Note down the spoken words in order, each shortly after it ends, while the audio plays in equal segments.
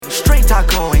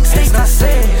talk going, stays not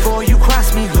safe. Before you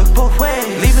cross me, look both ways.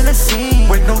 Leaving the scene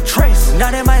with no trace,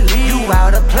 none in my league. You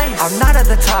out of place, I'm not at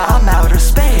the top, I'm outer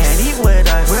space. Can't eat with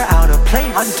us, we're out of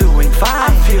place. I'm doing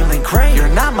fine, I'm feeling great. You're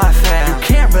not my fan, you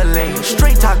can't relate.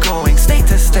 Straight talk going, state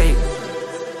to state.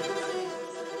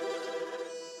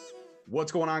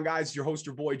 What's going on, guys? It's your host,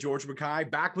 your boy, George Mackay,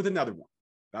 back with another one.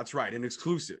 That's right, an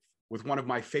exclusive with one of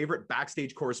my favorite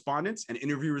backstage correspondents and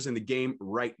interviewers in the game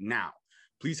right now.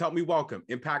 Please help me welcome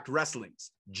Impact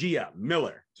Wrestling's Gia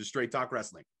Miller to Straight Talk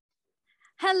Wrestling.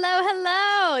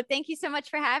 Hello. Thank you so much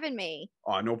for having me.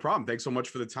 No problem. Thanks so much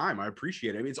for the time. I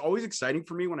appreciate it. I mean, it's always exciting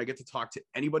for me when I get to talk to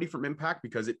anybody from Impact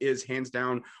because it is hands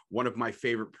down one of my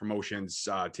favorite promotions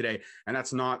today. And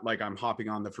that's not like I'm hopping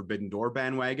on the Forbidden Door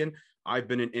bandwagon. I've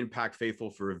been an Impact faithful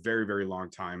for a very, very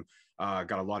long time.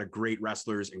 Got a lot of great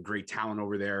wrestlers and great talent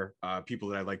over there. People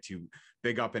that I like to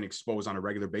big up and expose on a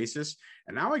regular basis.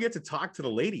 And now I get to talk to the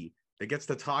lady that gets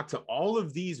to talk to all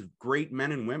of these great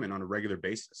men and women on a regular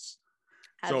basis.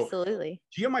 Absolutely.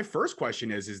 So, Gia, my first question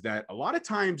is that a lot of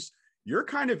times you're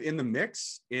kind of in the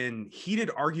mix in heated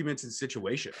arguments and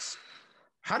situations.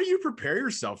 How do you prepare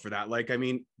yourself for that? Like, I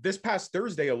mean, this past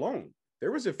Thursday alone,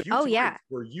 there was a few times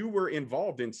where you were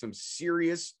involved in some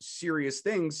serious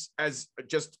things as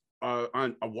just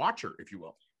on a watcher, if you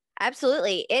will.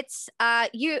 Absolutely. It's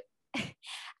you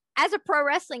as a pro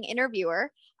wrestling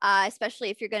interviewer, especially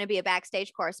if you're going to be a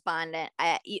backstage correspondent,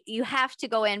 you have to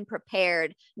go in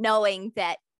prepared, knowing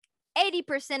that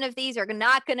 80% of these are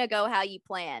not going to go how you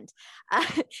planned,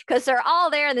 because they're all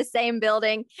there in the same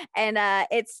building, and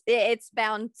it's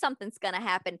bound something's going to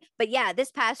happen. But yeah,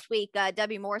 this past week,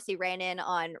 W. Morrissey ran in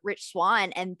on Rich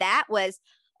Swann, and that was,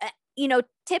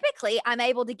 typically I'm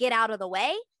able to get out of the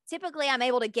way. Typically, I'm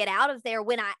able to get out of there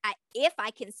when if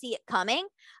I can see it coming.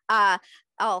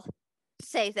 I'll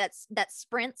say that's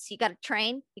sprints. You got to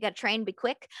train. Be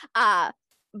quick.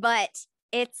 But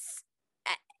it's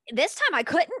this time I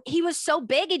couldn't. He was so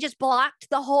big, he just blocked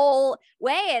the whole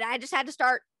way, and I just had to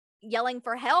start yelling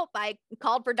for help. I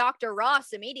called for Dr.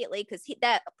 Ross immediately because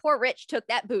that poor Rich took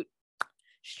that boot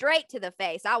straight to the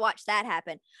face. I watched that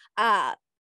happen.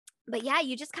 But yeah,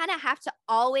 you just kind of have to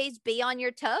always be on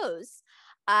your toes.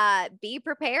 Be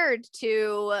prepared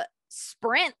to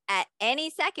sprint at any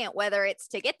second, whether it's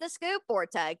to get the scoop or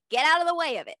to get out of the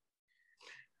way of it.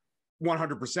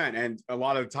 100%. And a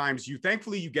lot of times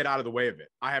thankfully you get out of the way of it.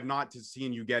 I have not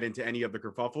seen you get into any of the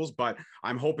kerfuffles, but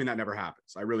I'm hoping that never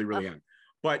happens. I really, really am.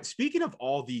 But speaking of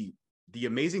all the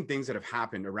amazing things that have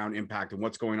happened around Impact and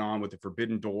what's going on with the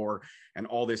Forbidden Door and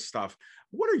all this stuff,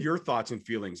 what are your thoughts and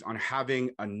feelings on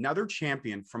having another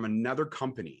champion from another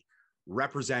company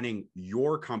representing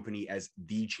your company as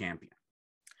the champion?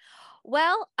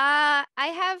 Well,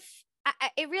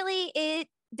 it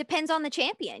depends on the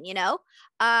champion,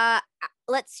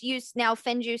 let's use now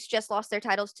Finjuice just lost their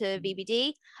titles to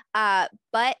VBD.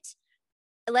 But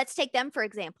let's take them, for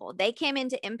example. They came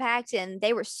into Impact and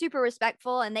they were super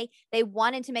respectful, and they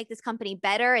wanted to make this company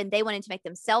better, and they wanted to make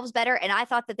themselves better. And I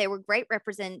thought that they were great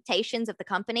representations of the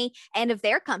company and of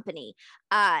their company.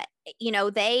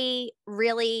 They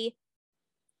really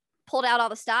pulled out all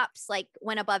the stops, like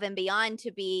went above and beyond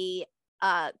to be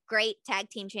great tag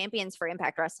team champions for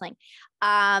Impact Wrestling.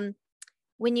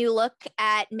 When you look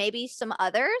at maybe some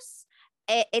others,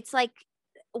 it's like,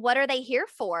 what are they here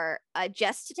for?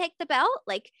 Just to take the belt?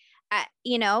 Like,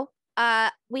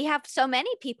 we have so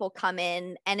many people come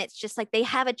in, and it's just like they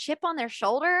have a chip on their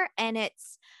shoulder, and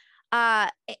it's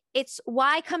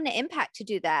why come to Impact to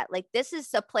do that? Like, this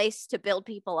is a place to build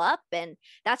people up, and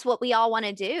that's what we all want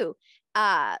to do.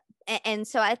 And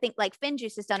so I think like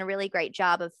Finjuice has done a really great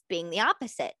job of being the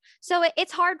opposite. So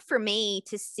it's hard for me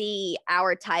to see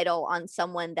our title on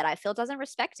someone that I feel doesn't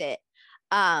respect it.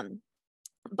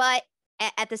 But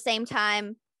at the same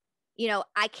time,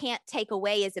 I can't take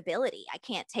away his ability. I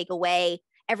can't take away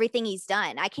everything he's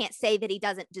done. I can't say that he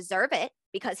doesn't deserve it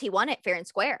because he won it fair and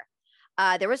square.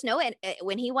 There was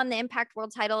when he won the Impact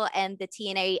World title and the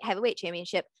TNA Heavyweight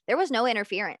Championship, there was no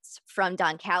interference from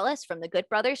Don Callis, from the Good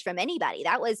Brothers, from anybody.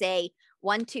 That was a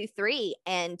 1, 2, 3.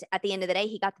 And at the end of the day,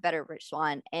 he got the better of Rich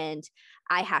Swann, and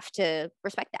I have to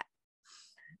respect that.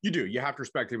 You do. You have to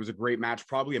respect it. It was a great match,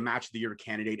 probably a match of the year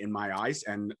candidate in my eyes.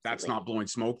 And that's not blowing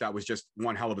smoke. That was just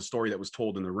one hell of a story that was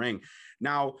told in the ring.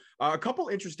 Now, a couple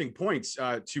interesting points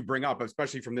to bring up,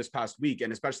 especially from this past week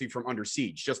and especially from Under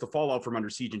Siege, just the fallout from Under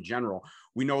Siege in general.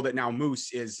 We know that now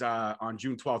Moose is on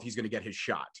June 12th, he's going to get his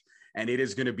shot, and it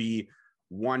is going to be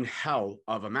one hell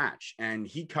of a match. And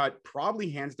he cut probably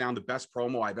hands down the best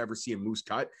promo I've ever seen Moose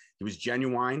cut. He was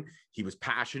genuine. He was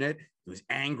passionate. He was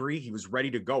angry. He was ready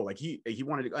to go. Like he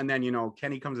wanted to, and then, you know,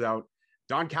 Kenny comes out,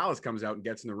 Don Callis comes out and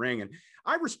gets in the ring. And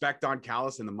I respect Don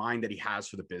Callis and the mind that he has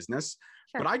for the business.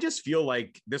 Sure. But I just feel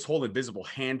like this whole invisible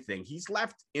hand thing, he's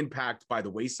left Impact by the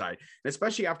wayside, and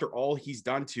especially after all he's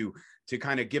done to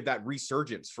kind of give that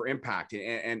resurgence for Impact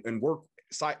and work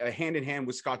hand in hand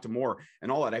with Scott D'Amore and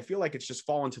all that. I feel like it's just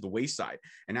fallen to the wayside.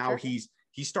 And now he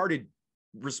started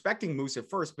respecting Moose at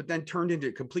first, but then turned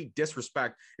into complete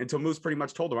disrespect until Moose pretty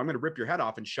much told him, I'm going to rip your head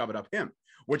off and shove it up him,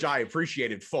 which I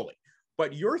appreciated fully.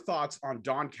 But your thoughts on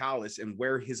Don Callis and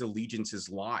where his allegiances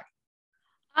lie?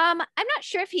 I'm not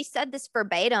sure if he said this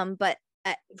verbatim, but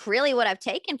really what I've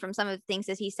taken from some of the things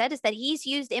that he said is that he's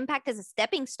used Impact as a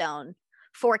stepping stone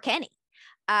for Kenny.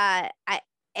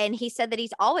 And he said that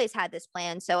he's always had this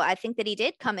plan. So I think that he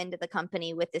did come into the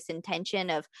company with this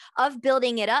intention of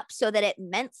building it up so that it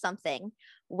meant something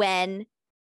and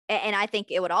I think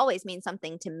it would always mean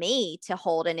something to me to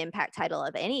hold an Impact title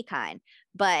of any kind,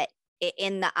 but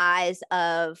in the eyes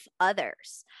of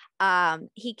others,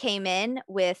 he came in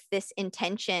with this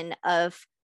intention of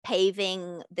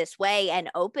paving this way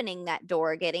and opening that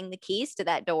door, getting the keys to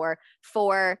that door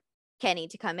for Kenny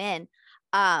to come in.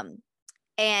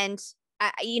 And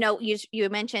you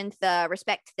mentioned the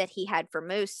respect that he had for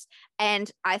Moose. And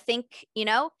I think,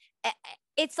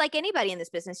 it's like anybody in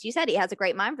this business. You said he has a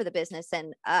great mind for the business,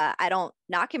 and I don't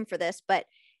knock him for this, but,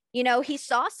 he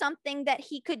saw something that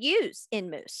he could use in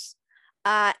Moose.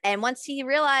 And once he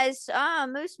realized,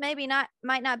 Moose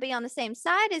might not be on the same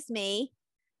side as me,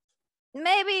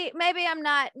 maybe I'm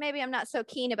not so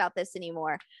keen about this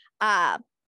anymore.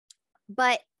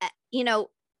 But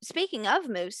speaking of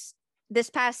Moose, this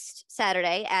past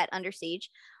Saturday at Under Siege,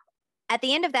 at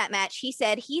the end of that match, he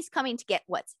said he's coming to get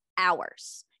what's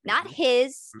ours, not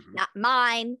his, not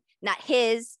mine, not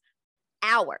his,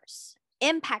 ours.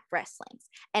 Impact Wrestling's.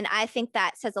 And I think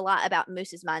that says a lot about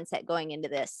Moose's mindset going into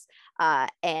this.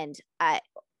 And I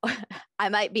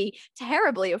might be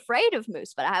terribly afraid of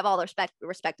Moose, but I have all the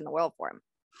respect in the world for him.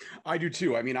 I do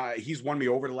too. I mean, he's won me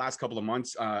over the last couple of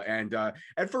months. And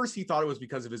at first he thought it was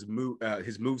because of his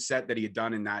move set that he had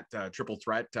done in that triple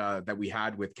threat that we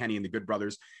had with Kenny and the Good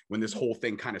Brothers when this whole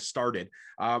thing kind of started.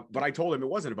 But I told him it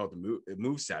wasn't about the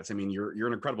move sets. I mean, you're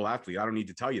an incredible athlete. I don't need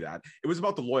to tell you that. It was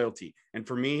about the loyalty. And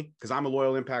for me, because I'm a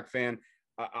loyal Impact fan,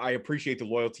 I appreciate the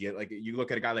loyalty. Like, you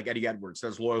look at a guy like Eddie Edwards,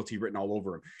 there's loyalty written all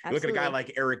over him. Absolutely. You look at a guy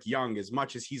like Eric Young, as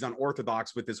much as he's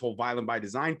unorthodox with this whole Violent by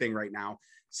Design thing right now,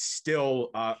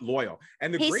 still loyal.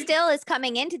 And he still is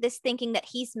coming into this thinking that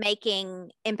he's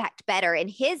making Impact better in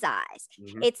his eyes.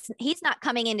 He's not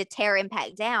coming in to tear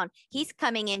Impact down. He's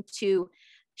coming in to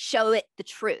show it the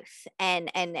truth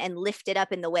and lift it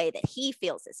up in the way that he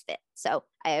feels is fit. So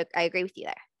I agree with you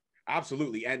there.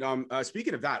 Absolutely. And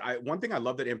speaking of that, one thing I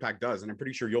love that Impact does, and I'm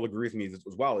pretty sure you'll agree with me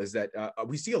as well, is that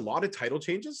we see a lot of title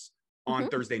changes on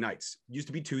Thursday nights. It used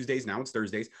to be Tuesdays, now it's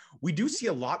Thursdays. We do see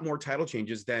a lot more title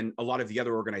changes than a lot of the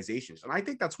other organizations. And I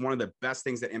think that's one of the best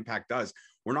things that Impact does,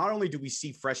 where not only do we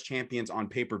see fresh champions on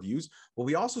pay-per-views, but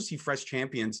we also see fresh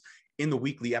champions in the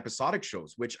weekly episodic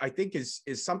shows, which I think is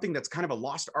something that's kind of a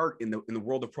lost art in the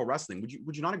world of pro wrestling.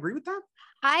 Would you not agree with that?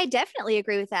 I definitely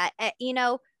agree with that.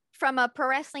 From a pro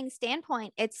wrestling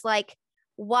standpoint, it's like,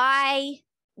 why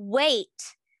wait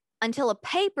until a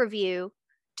pay-per-view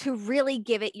to really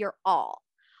give it your all?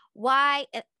 Why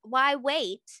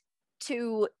wait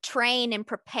to train and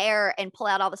prepare and pull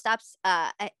out all the stops?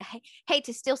 I hate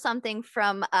to steal something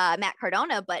from Matt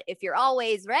Cardona, but if you're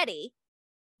always ready,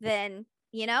 then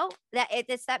that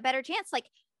it's that better chance. Like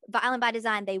Violent by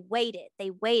Design, they waited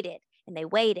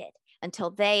until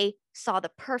they saw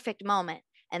the perfect moment,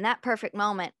 and that perfect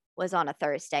moment was on a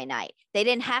Thursday night. They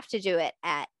didn't have to do it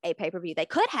at a pay-per-view. They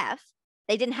could have.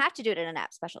 They didn't have to do it in an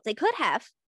app special. They could have,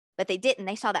 but they didn't.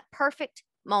 They saw that perfect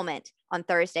moment on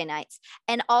Thursday nights.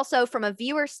 And also from a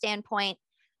viewer standpoint,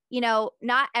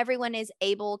 not everyone is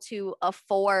able to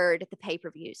afford the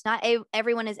pay-per-views. Not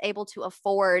everyone is able to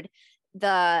afford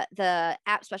the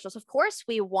app specials. Of course,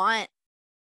 we want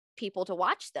people to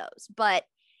watch those, but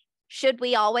should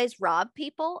we always rob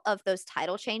people of those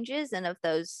title changes and of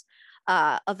those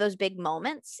big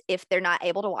moments if they're not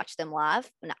able to watch them live?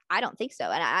 No, I don't think so.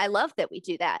 And I love that we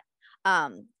do that.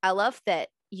 I love that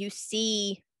you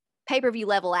see pay-per-view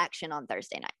level action on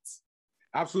Thursday nights.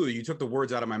 Absolutely. You took the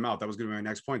words out of my mouth. That was going to be my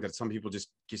next point, that some people just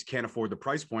can't afford the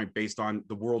price point based on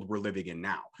the world we're living in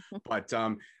now. But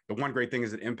the one great thing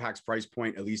is that Impact's price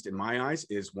point, at least in my eyes,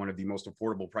 is one of the most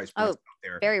affordable price points out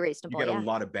there. Very reasonable. You get a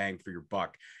lot of bang for your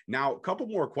buck. Now, a couple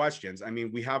more questions. I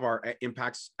mean, we have our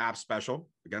Impact's app special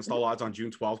Against All Odds on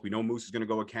June 12th. We know Moose is going to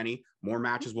go with Kenny. More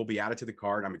matches will be added to the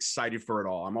card. I'm excited for it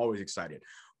all. I'm always excited.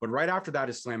 But right after that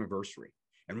is Slammiversary.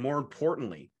 And more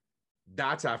importantly,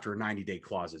 that's after a 90-day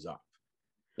clause is up.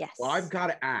 Yes. Well, I've got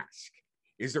to ask,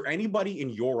 is there anybody in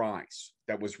your eyes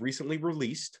that was recently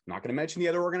released? Not going to mention the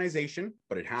other organization,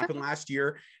 but it happened last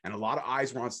year, and a lot of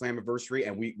eyes were on Slammiversary,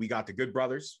 and we got the Good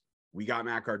Brothers, we got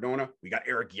Matt Cardona, we got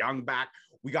Eric Young back,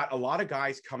 we got a lot of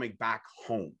guys coming back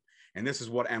home. And this is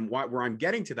where I'm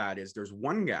getting to that is there's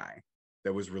one guy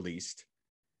that was released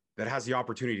that has the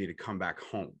opportunity to come back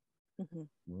home. Mm-hmm.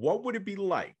 What would it be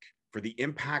like for the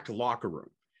Impact locker room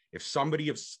if somebody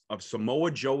of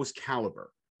Samoa Joe's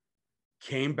caliber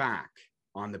came back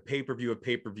on the pay-per-view of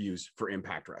pay-per-views for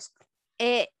Impact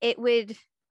Wrestling? It would,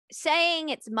 saying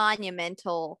it's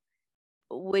monumental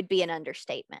would be an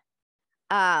understatement.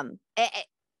 And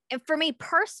for me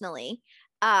personally,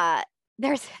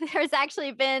 there's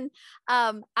actually been,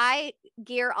 I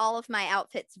gear all of my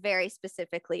outfits very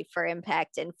specifically for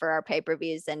Impact and for our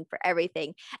pay-per-views and for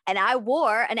everything. And I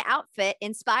wore an outfit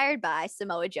inspired by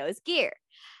Samoa Joe's gear.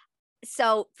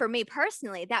 So for me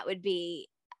personally, that would be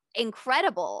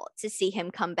incredible to see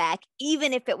him come back,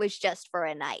 even if it was just for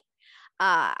a night.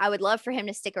 I would love for him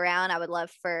to stick around. I would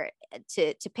love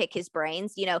to pick his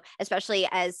brains, especially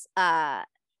as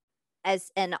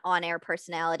an on-air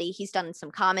personality. He's done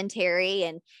some commentary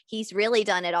and he's really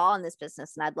done it all in this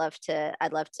business. And I'd love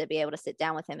to be able to sit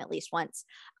down with him at least once.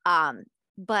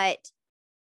 But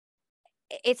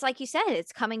it's like you said,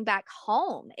 it's coming back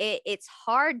home. It's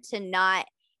hard to not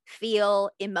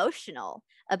feel emotional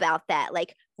about that.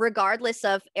 Like, regardless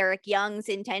of Eric Young's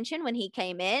intention when he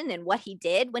came in and what he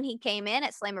did when he came in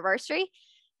at Slammiversary,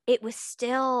 it was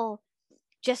still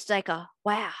just like a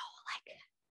wow, like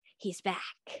he's back.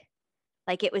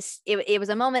 Like it was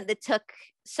a moment that took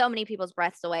so many people's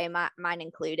breaths away, mine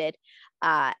included.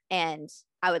 And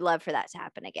I would love for that to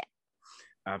happen again.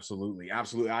 Absolutely.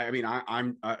 I mean,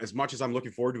 I'm as much as I'm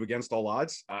looking forward to Against All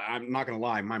Odds, I'm not going to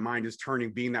lie. My mind is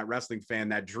turning, being that wrestling fan,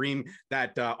 that dream,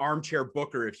 that armchair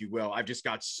booker, if you will. I've just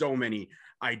got so many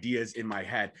ideas in my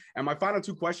head. And my final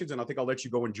two questions, and I think I'll let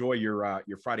you go enjoy your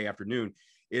Friday afternoon,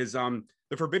 is the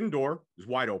Forbidden Door is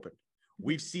wide open.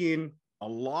 We've seen a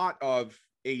lot of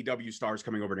AEW stars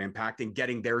coming over to Impact and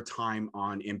getting their time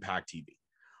on Impact TV.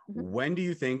 Mm-hmm. When do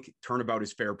you think Turnabout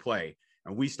is fair play?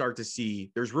 And we start to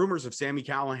see, there's rumors of Sami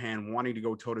Callihan wanting to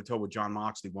go toe-to-toe with Jon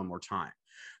Moxley one more time.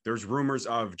 There's rumors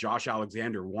of Josh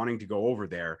Alexander wanting to go over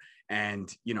there and,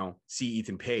 see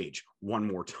Ethan Page one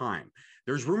more time.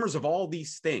 There's rumors of all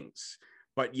these things,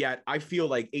 but yet I feel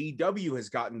like AEW has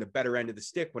gotten the better end of the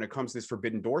stick when it comes to this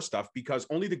Forbidden Door stuff, because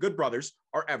only the Good Brothers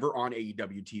are ever on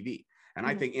AEW TV. And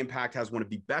I think Impact has one of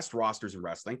the best rosters in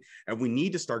wrestling, and we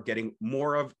need to start getting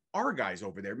more of our guys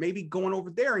over there, maybe going over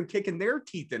there and kicking their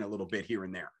teeth in a little bit here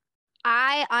and there.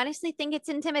 I honestly think it's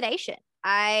intimidation.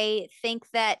 I think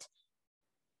that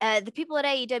the people at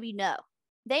AEW know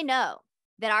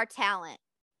that our talent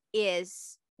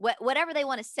is whatever they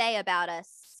want to say about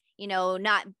us,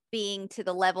 not being to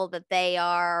the level that they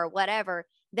are, or whatever.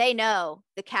 They know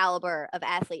the caliber of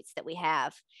athletes that we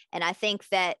have. And I think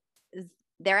that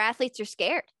their athletes are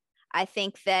scared. I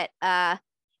think that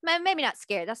maybe not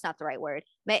scared. That's not the right word.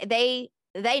 They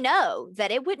know that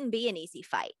it wouldn't be an easy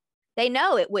fight. They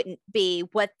know it wouldn't be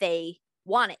what they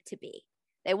want it to be.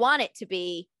 They want it to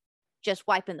be just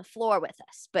wiping the floor with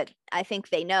us. But I think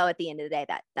they know at the end of the day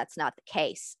that that's not the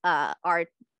case. Our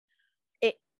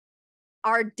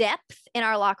depth in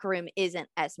our locker room isn't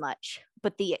as much,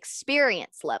 but the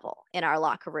experience level in our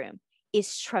locker room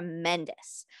is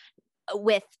tremendous.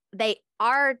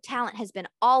 Our talent has been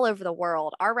all over the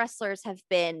world. Our wrestlers have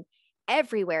been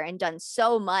everywhere and done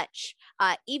so much,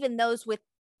 even those with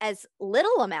as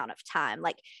little amount of time.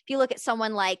 Like if you look at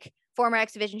someone like former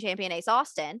X Division champion Ace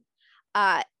Austin,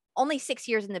 only 6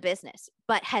 years in the business,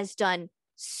 but has done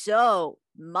so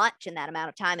much in that amount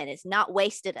of time and has not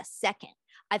wasted a second.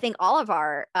 I think all of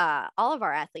our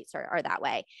athletes are that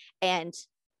way. And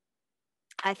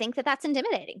I think that that's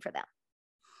intimidating for them.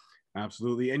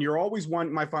 Absolutely. And you're always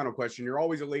my final question, you're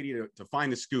always a lady to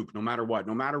find the scoop, no matter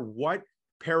what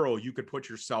peril you could put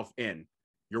yourself in,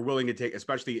 you're willing to take,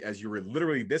 especially as you were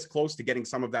literally this close to getting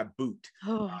some of that boot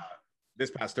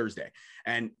this past Thursday.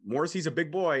 And Morrissey's a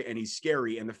big boy and he's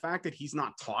scary. And the fact that he's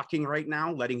not talking right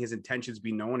now, letting his intentions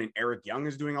be known, and Eric Young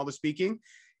is doing all the speaking,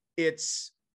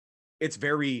 it's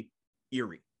very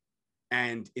eerie.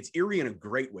 And it's eerie in a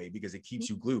great way because it keeps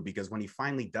you glued, because when he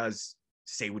finally does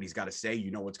say what he's got to say,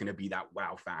 it's going to be that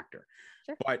wow factor.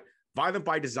 Sure. But Violent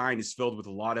by Design is filled with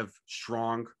a lot of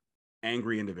strong,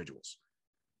 angry individuals.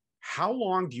 How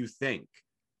long do you think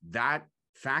that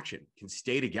faction can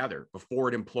stay together before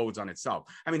it implodes on itself?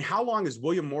 I mean, how long is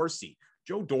William Morrissey,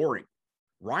 Joe Doring,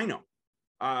 Rhino,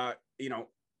 how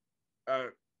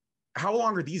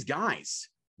long are these guys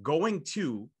going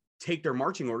to take their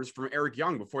marching orders from Eric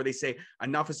Young before they say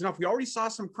enough is enough. We already saw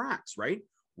some cracks, right?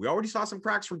 We already saw some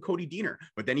cracks from Cody Deaner,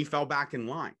 but then he fell back in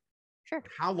line. Sure.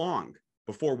 How long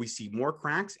before we see more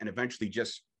cracks and eventually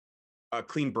just a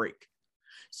clean break?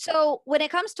 So when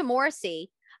it comes to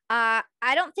Morrissey, I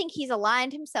don't think he's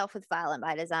aligned himself with Violent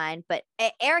by Design, but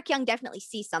Eric Young definitely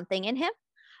sees something in him.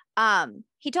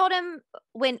 He told him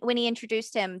when he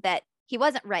introduced him that he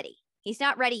wasn't ready. He's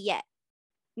not ready yet,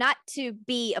 not to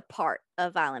be a part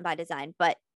of Violent by Design,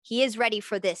 but he is ready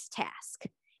for this task.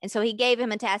 And so he gave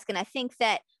him a task. And I think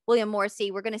that William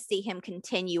Morrissey, we're going to see him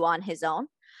continue on his own.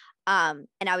 And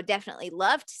I would definitely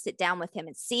love to sit down with him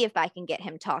and see if I can get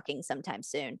him talking sometime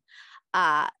soon.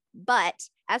 But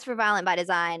as for Violent by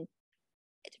Design,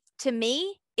 to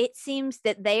me, it seems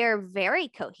that they are very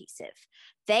cohesive.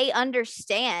 They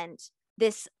understand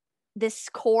this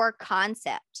core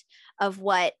concept of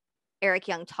what Eric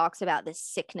Young talks about, this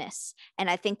sickness. And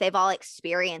I think they've all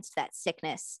experienced that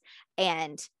sickness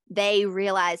and they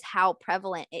realize how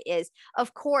prevalent it is.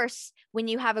 Of course, when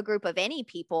you have a group of any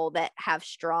people that have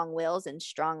strong wills and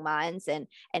strong minds and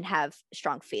have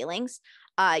strong feelings,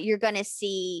 you're going to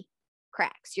see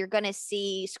cracks. You're going to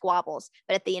see squabbles.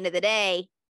 But at the end of the day,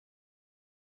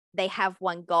 they have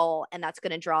one goal, and that's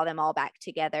going to draw them all back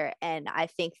together. And I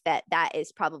think that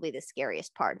is probably the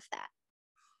scariest part of that.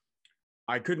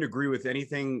 I couldn't agree with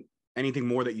anything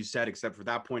more that you said, except for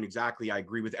that point. Exactly. I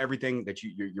agree with everything that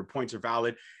your points are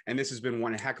valid. And this has been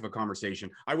one heck of a conversation.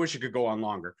 I wish it could go on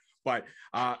longer, but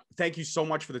thank you so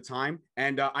much for the time.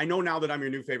 And I know now that I'm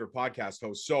your new favorite podcast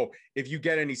host. So if you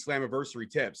get any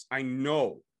Slammiversary tips, I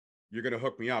know you're going to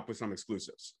hook me up with some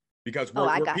exclusives because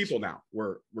we're people now.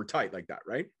 We're tight like that,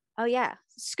 right? Oh yeah.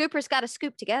 Scoopers got to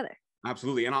scoop together.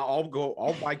 Absolutely. And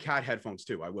I'll buy cat headphones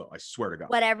too. I will. I swear to God.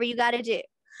 Whatever you got to do.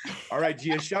 All right,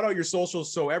 Gia, shout out your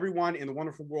socials so everyone in the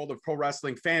wonderful world of pro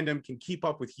wrestling fandom can keep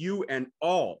up with you and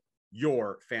all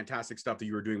your fantastic stuff that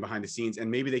you are doing behind the scenes,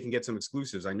 and maybe they can get some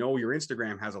exclusives. I know your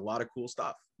Instagram has a lot of cool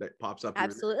stuff that pops up.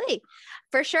 Absolutely.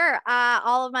 For sure.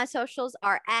 All of my socials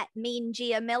are at Mean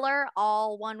Gia Miller,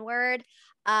 all one word.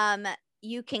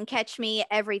 You can catch me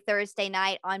every Thursday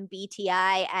night on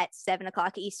BTI at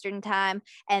 7:00 Eastern time.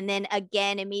 And then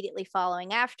again, immediately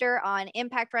following after on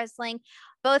Impact Wrestling.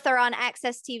 Both are on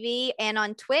Access TV and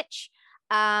on Twitch.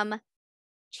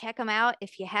 Check them out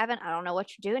if you haven't. I don't know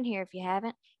what you're doing here if you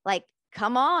haven't. Like,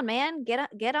 come on, man,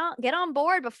 get on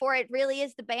board before it really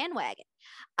is the bandwagon.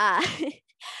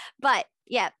 But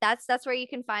yeah, that's where you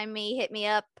can find me. Hit me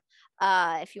up.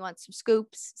 If you want some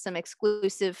scoops, some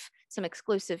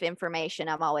exclusive information,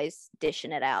 I'm always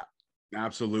dishing it out.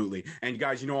 Absolutely. And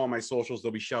guys, all my socials,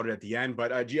 they'll be shouted at the end,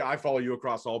 but Gia, I follow you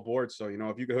across all boards. So,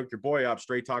 if you could hook your boy up,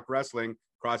 Straight Talk Wrestling,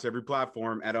 across every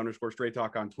platform at _Straight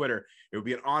Talk on Twitter, it would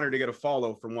be an honor to get a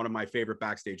follow from one of my favorite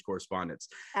backstage correspondents.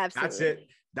 Absolutely.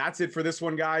 That's it for this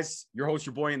one, guys. Your host,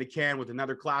 your boy in the can with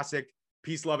another classic.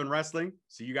 Peace, love, and wrestling.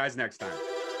 See you guys next time.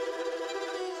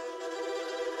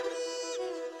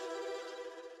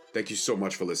 Thank you so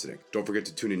much for listening. Don't forget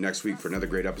to tune in next week for another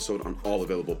great episode on all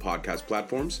available podcast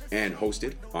platforms and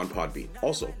hosted on Podbean.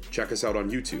 Also, check us out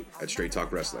on YouTube at Straight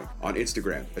Talk Wrestling, on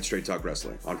Instagram at Straight Talk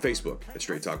Wrestling, on Facebook at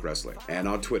Straight Talk Wrestling, and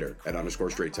on Twitter at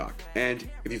 _Straight Talk. And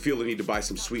if you feel the need to buy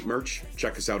some sweet merch,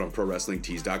 check us out on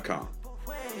ProWrestlingTees.com.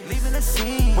 Leaving the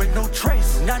scene with no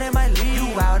trace, not in my league.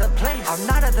 You out of place. I'm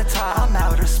not at the top. I'm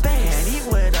outer space. Can't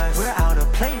eat with us. We're out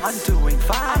of place. I'm doing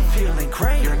fine. I'm feeling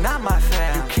great. You're not my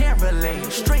fan. You can't relate.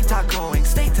 Straight talk going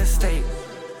state to state.